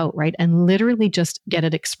channel it out, right? And literally just get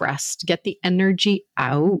it expressed, get the energy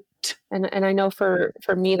out. And I know for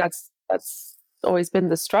me, that's always been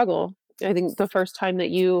the struggle. I think the first time that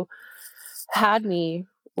you had me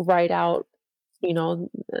write out, you know,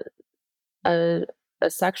 a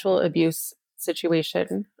sexual abuse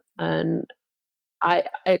situation, and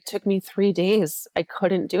it took me 3 days. I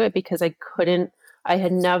couldn't do it because I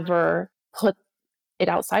had never put it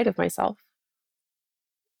outside of myself.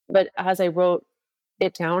 But as I wrote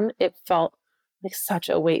it down, it felt like such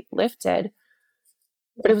a weight lifted.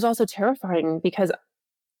 But it was also terrifying because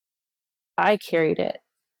I carried it.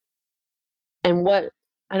 And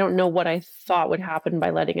I don't know what I thought would happen by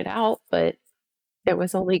letting it out, but it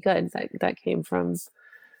was only good that came from.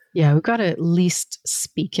 Yeah, we've got to at least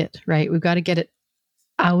speak it, right? We've got to get it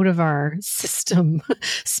out of our system,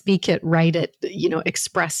 speak it, write it,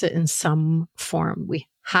 express it in some form. We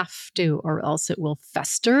have to, or else it will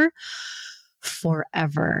fester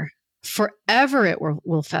forever. Forever it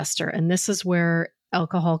will fester. And this is where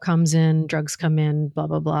alcohol comes in, drugs come in, blah,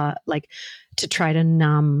 blah, blah, like to try to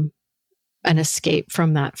numb and escape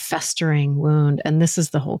from that festering wound. And this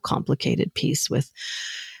is the whole complicated piece with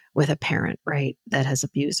a parent, right, that has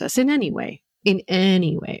abused us in any way. In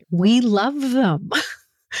any way. We love them.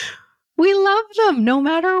 We love them no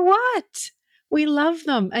matter what. We love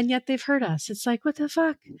them. And yet they've hurt us. It's like, what the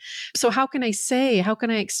fuck? So how can I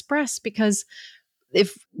express? Because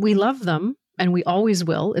if we love them, and we always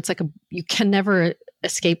will, it's like you can never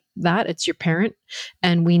escape that. It's your parent,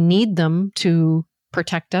 and we need them to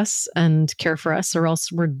protect us and care for us, or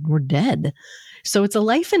else we're dead. So it's a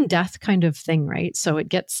life and death kind of thing, right? So it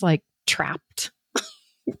gets like trapped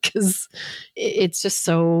because it's just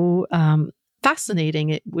so fascinating.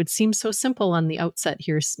 It would seem so simple on the outset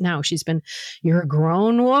here now. You're a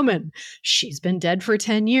grown woman. She's been dead for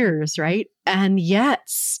 10 years, right? And yet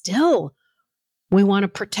still we want to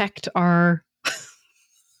protect our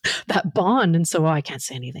that bond. And so, I can't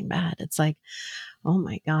say anything bad. It's like, oh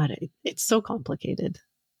my God, it's so complicated.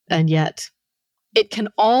 And yet it can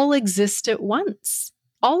all exist at once,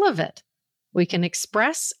 all of it. We can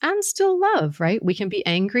express and still love, right? We can be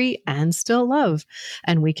angry and still love.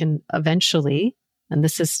 And we can eventually, and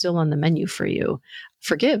this is still on the menu for you,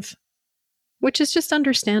 forgive, which is just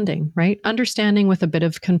understanding, right? Understanding with a bit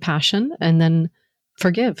of compassion, and then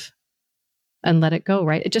forgive and let it go,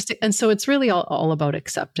 right? And so it's really all about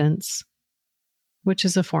acceptance, which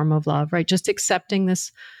is a form of love, right? Just accepting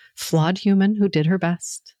this flawed human who did her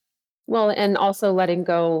best. Well, and also letting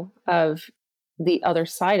go of the other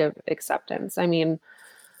side of acceptance. I mean,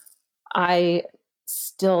 I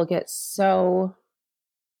still get so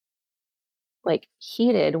like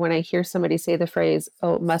heated when I hear somebody say the phrase,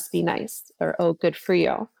 "Oh, it must be nice," or "Oh, good for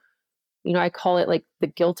you." You know, I call it like the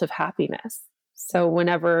guilt of happiness. So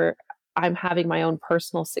whenever I'm having my own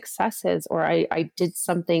personal successes, or I did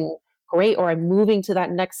something great, or I'm moving to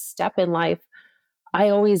that next step in life, I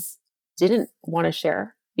always didn't want to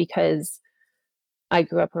share because I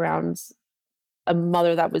grew up around a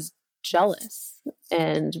mother that was jealous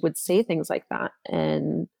and would say things like that.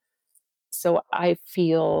 And so I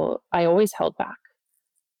feel I always held back.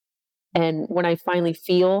 And when I finally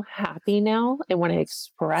feel happy now, and when I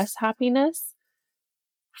express happiness,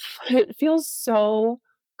 it feels so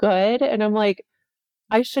good. And I'm like,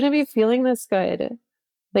 I shouldn't be feeling this good.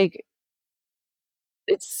 Like,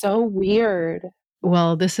 it's so weird.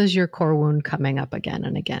 Well, this is your core wound coming up again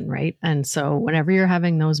and again, right? And so whenever you're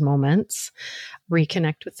having those moments,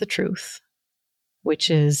 reconnect with the truth,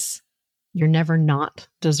 which is you're never not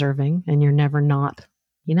deserving and you're never not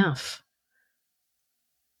enough,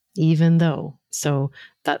 even though. So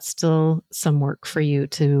that's still some work for you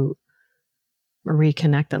to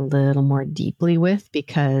reconnect a little more deeply with,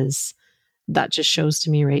 because that just shows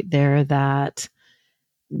to me right there that,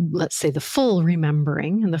 let's say, the full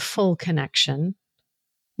remembering and the full connection,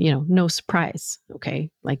 no surprise. Okay.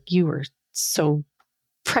 Like, you were so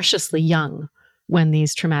preciously young when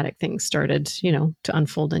these traumatic things started, to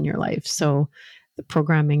unfold in your life. So the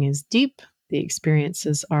programming is deep, the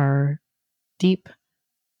experiences are deep,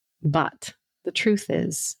 but the truth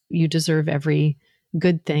is you deserve every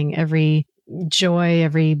good thing, every joy,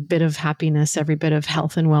 every bit of happiness, every bit of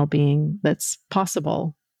health and well-being that's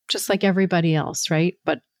possible, just like everybody else, right?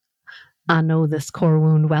 But I know this core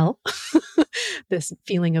wound well, this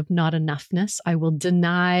feeling of not enoughness. I will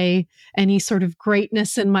deny any sort of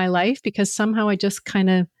greatness in my life because somehow I just kind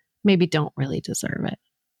of maybe don't really deserve it,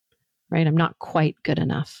 right? I'm not quite good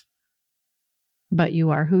enough. But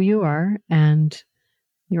you are who you are, and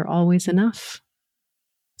you're always enough.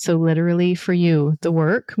 So literally for you, the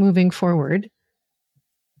work moving forward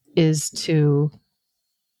is to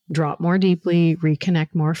drop more deeply,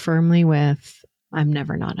 reconnect more firmly with, I'm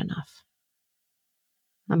never not enough.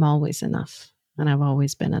 I'm always enough, and I've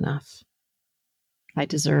always been enough. I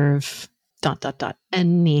deserve ...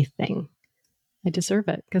 anything. I deserve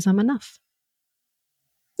it because I'm enough.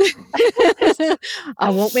 I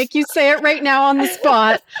won't make you say it right now on the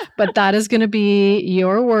spot, but that is going to be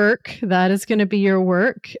your work. That is going to be your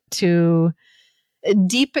work to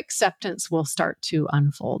deep acceptance will start to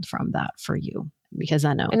unfold from that for you, because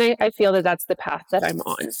I know. And I feel that that's the path that I'm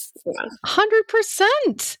on. Yeah.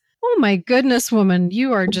 100%. Oh my goodness, woman.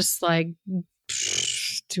 You are just like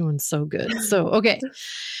doing so good. So, okay.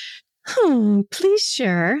 Please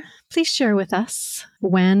share with us,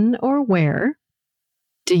 when or where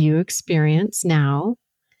do you experience now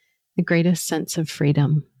the greatest sense of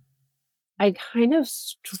freedom? I kind of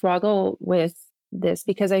struggle with this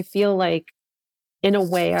because I feel like, in a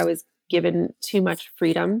way, I was given too much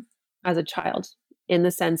freedom as a child, in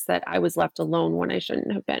the sense that I was left alone when I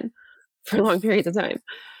shouldn't have been for long periods of time.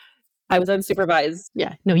 I was unsupervised.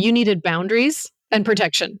 Yeah. No, you needed boundaries and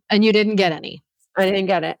protection, and you didn't get any. I didn't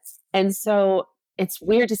get it. And so it's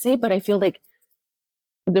weird to say, but I feel like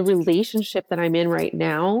the relationship that I'm in right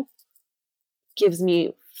now gives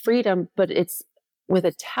me freedom, but it's with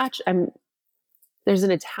there's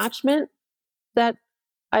an attachment that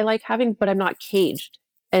I like having, but I'm not caged.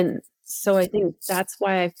 And so I think that's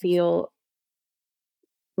why I feel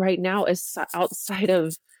right now, is outside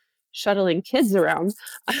of shuttling kids around,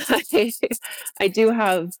 I, I do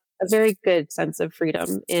have a very good sense of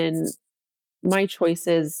freedom in my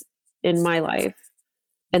choices in my life.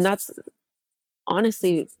 And that's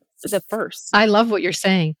honestly the first. I love what you're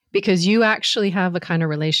saying, because you actually have a kind of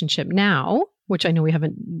relationship now, which I know we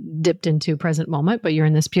haven't dipped into present moment, but you're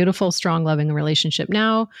in this beautiful, strong, loving relationship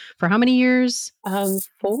now for how many years? 4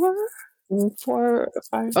 or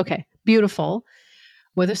 5. Okay, beautiful.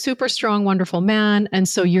 With a super strong, wonderful man. And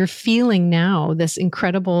so you're feeling now this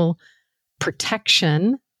incredible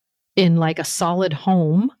protection in like a solid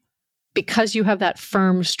home because you have that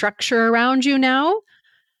firm structure around you now.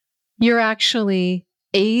 You're actually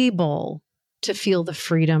able to feel the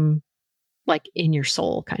freedom like in your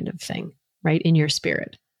soul kind of thing, right? In your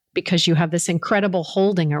spirit, because you have this incredible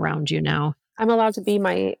holding around you now. I'm allowed to be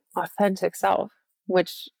my authentic self,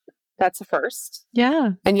 which that's a first.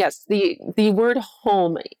 Yeah. And yes, the word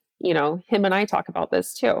home, him and I talk about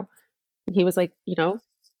this too. He was like,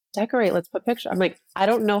 decorate, let's put picture. I'm like, I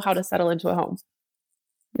don't know how to settle into a home.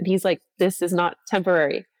 And he's like, this is not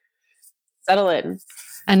temporary. Settle in.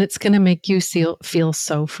 And it's going to make you feel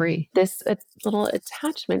so free. This little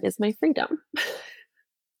attachment is my freedom.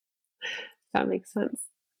 That makes sense.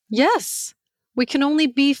 Yes. We can only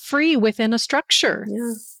be free within a structure.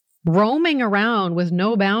 Yeah. Roaming around with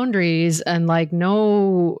no boundaries and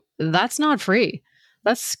that's not free.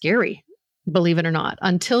 That's scary, believe it or not.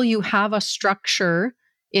 Until you have a structure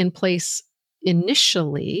in place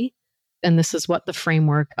initially, and this is what the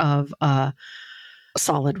framework of a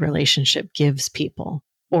solid relationship gives people,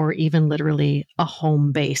 or even literally a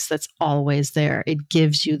home base that's always there. It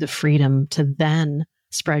gives you the freedom to then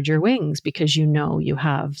spread your wings because you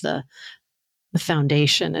have the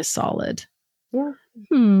foundation is solid. Yeah.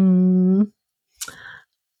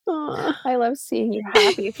 I love seeing you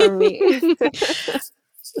happy for me.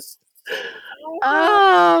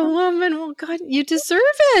 Oh, woman. Well, God, you deserve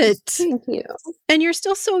it. Thank you. And you're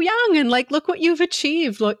still so young. And look what you've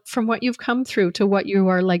achieved. Look from what you've come through to what you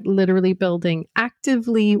are literally building,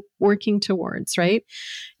 actively working towards, right?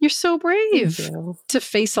 You're so brave to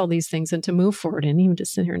face all these things and to move forward and even to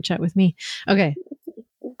sit here and chat with me. Okay.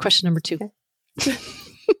 Question number 2. Okay.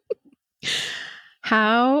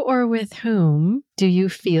 How or with whom do you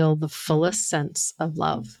feel the fullest sense of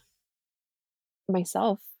love?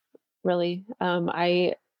 Myself, really.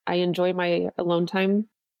 I enjoy my alone time.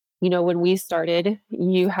 When we started,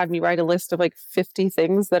 you had me write a list of 50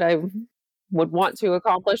 things that I would want to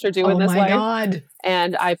accomplish or do in this life. Oh my God.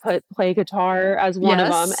 And I play guitar as one of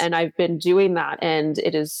them. And I've been doing that. And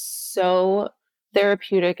it is so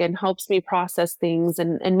therapeutic and helps me process things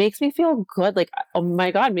and makes me feel good. Like, oh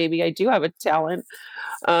my God, maybe I do have a talent.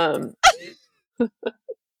 I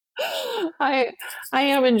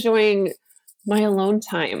am enjoying my alone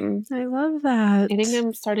time. I love that. I think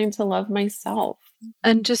I'm starting to love myself.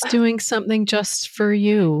 And just doing something just for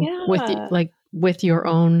you. Yeah. With your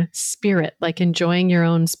own spirit, enjoying your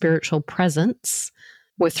own spiritual presence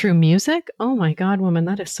through music. Oh my God, woman,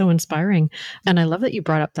 that is so inspiring. And I love that you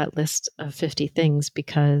brought up that list of 50 things,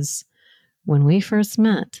 because when we first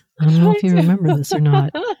met, I don't know if you remember this or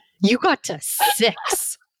not, you got to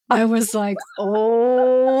 6. I was like,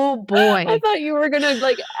 oh boy. I thought you were going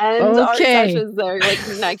to end our sessions there. You're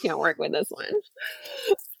like, I can't work with this one.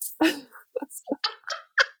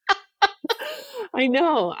 I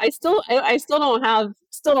know. I still don't have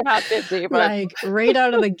 50, but right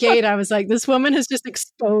out of the gate, I was like, this woman has just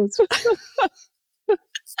exposed.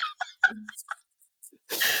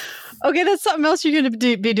 Okay, that's something else you're going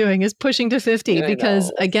to be doing, is pushing to 50,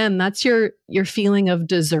 because again, that's your feeling of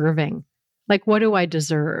deserving. What do I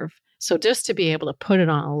deserve? So just to be able to put it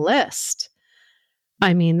on a list,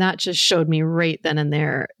 I mean, that just showed me right then and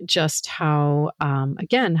there just how,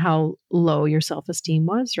 again, how low your self-esteem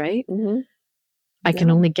was, right? Mm-hmm. I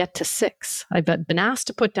can only get to 6. I've been asked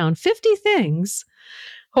to put down 50 things.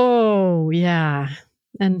 Oh, yeah.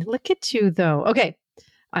 And look at you, though. Okay.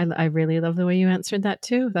 I really love the way you answered that,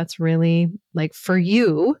 too. That's really, for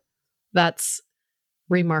you, that's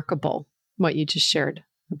remarkable, what you just shared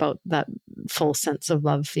about that full sense of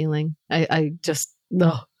love feeling. I just,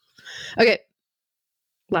 oh. Okay.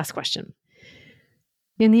 Last question.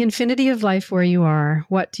 In the infinity of life where you are,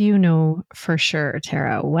 what do you know for sure,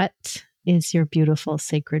 Tarah? What is your beautiful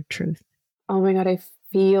sacred truth? Oh my God, I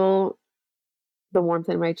feel the warmth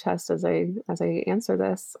in my chest as I answer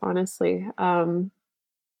this, honestly. That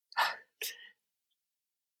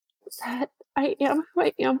I am who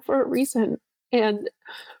I am for a reason, and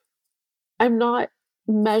I'm not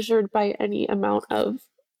measured by any amount of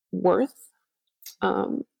worth.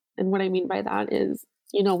 And what I mean by that is,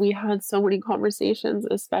 we had so many conversations,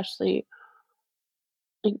 especially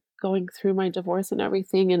going through my divorce and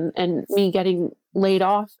everything, and me getting laid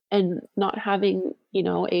off and not having,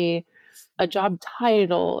 a a job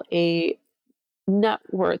title, a net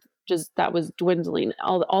worth just that was dwindling,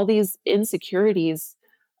 all these insecurities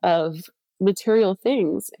of material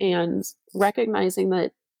things, and recognizing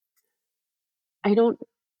that I don't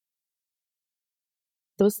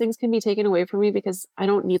those things can be taken away from me because I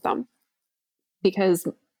don't need them. Because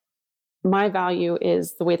my value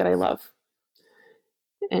is the way that I love,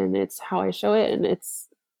 and it's how I show it, and it's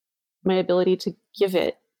my ability to give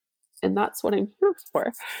it, and that's what I'm here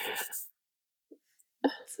for.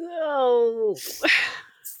 So,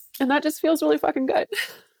 And that just feels really fucking good.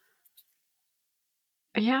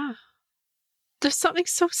 yeah. There's something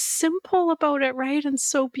so simple about it, right? And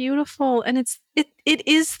so beautiful. And it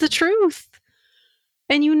is the truth.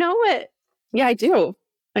 And you know it. Yeah, I do.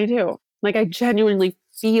 Like, I genuinely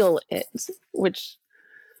feel it, which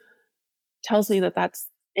tells me that that's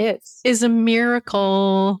it. Is a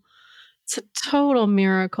miracle. It's a total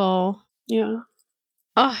miracle. Yeah.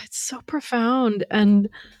 Oh, it's so profound. And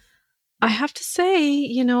I have to say,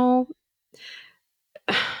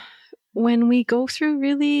 when we go through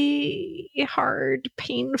really hard,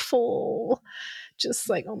 painful, just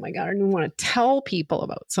like, oh my God, I don't even want to tell people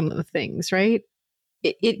about some of the things, right?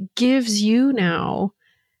 It gives you now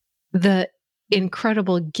the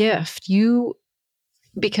incredible gift.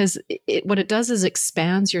 Because what it does is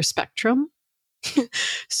expands your spectrum.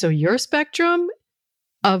 So your spectrum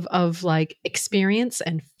of like experience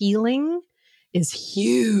and feeling is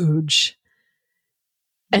huge.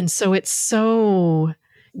 And so it's so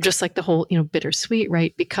just like the whole, bittersweet,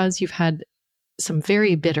 right? Because you've had some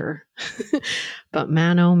very bitter, but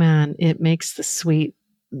man, oh man, it makes the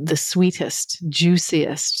sweetest,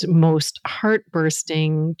 juiciest, most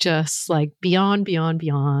heart-bursting, just like beyond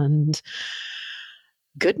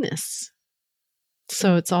goodness.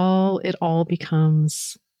 So it all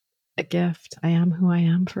becomes a gift. I am who I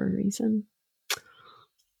am for a reason.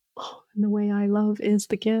 Oh, and the way I love is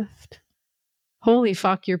the gift. Holy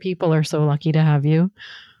fuck, your people are so lucky to have you,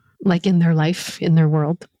 like in their life, in their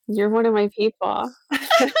world. You're one of my people.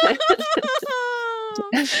 I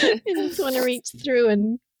just want to reach through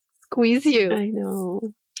and squeeze you. I know.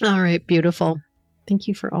 All right, beautiful. Thank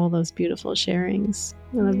you for all those beautiful sharings.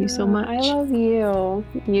 I love you so much. I love you.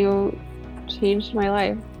 You changed my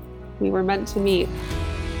life. We were meant to meet.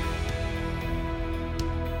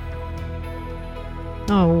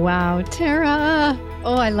 Oh, wow. Tarah.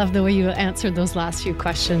 Oh, I love the way you answered those last few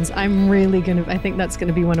questions. I think that's going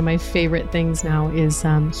to be one of my favorite things now is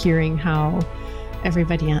hearing how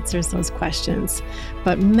everybody answers those questions.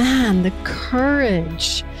 But man, the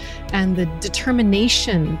courage and the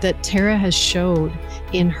determination that Tarah has showed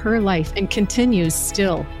in her life and continues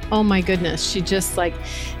still. Oh my goodness. She just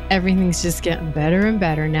everything's just getting better and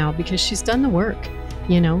better now because she's done the work.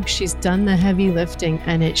 She's done the heavy lifting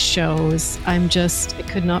and it shows. I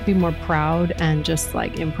could not be more proud and just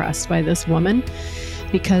impressed by this woman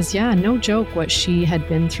because no joke what she had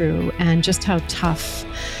been through and just how tough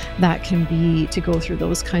that can be to go through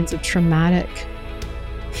those kinds of traumatic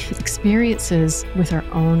experiences with our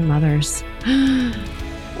own mothers.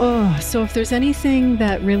 Oh, so if there's anything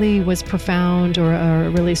that really was profound or a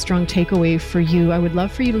really strong takeaway for you, I would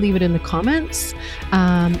love for you to leave it in the comments.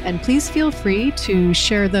 And please feel free to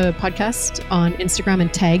share the podcast on Instagram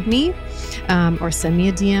and tag me, or send me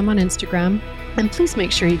a DM on Instagram. And please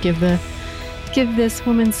make sure you give this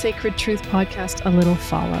Woman's Sacred Truth podcast a little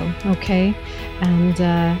follow, okay? And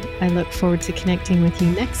I look forward to connecting with you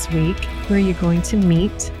next week, where you're going to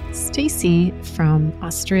meet Stacey from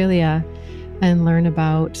Australia and learn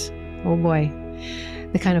about, oh boy,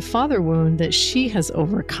 the kind of father wound that she has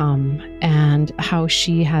overcome and how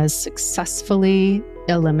she has successfully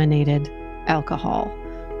eliminated alcohol.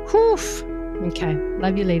 Whew. Okay.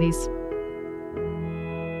 Love you, ladies.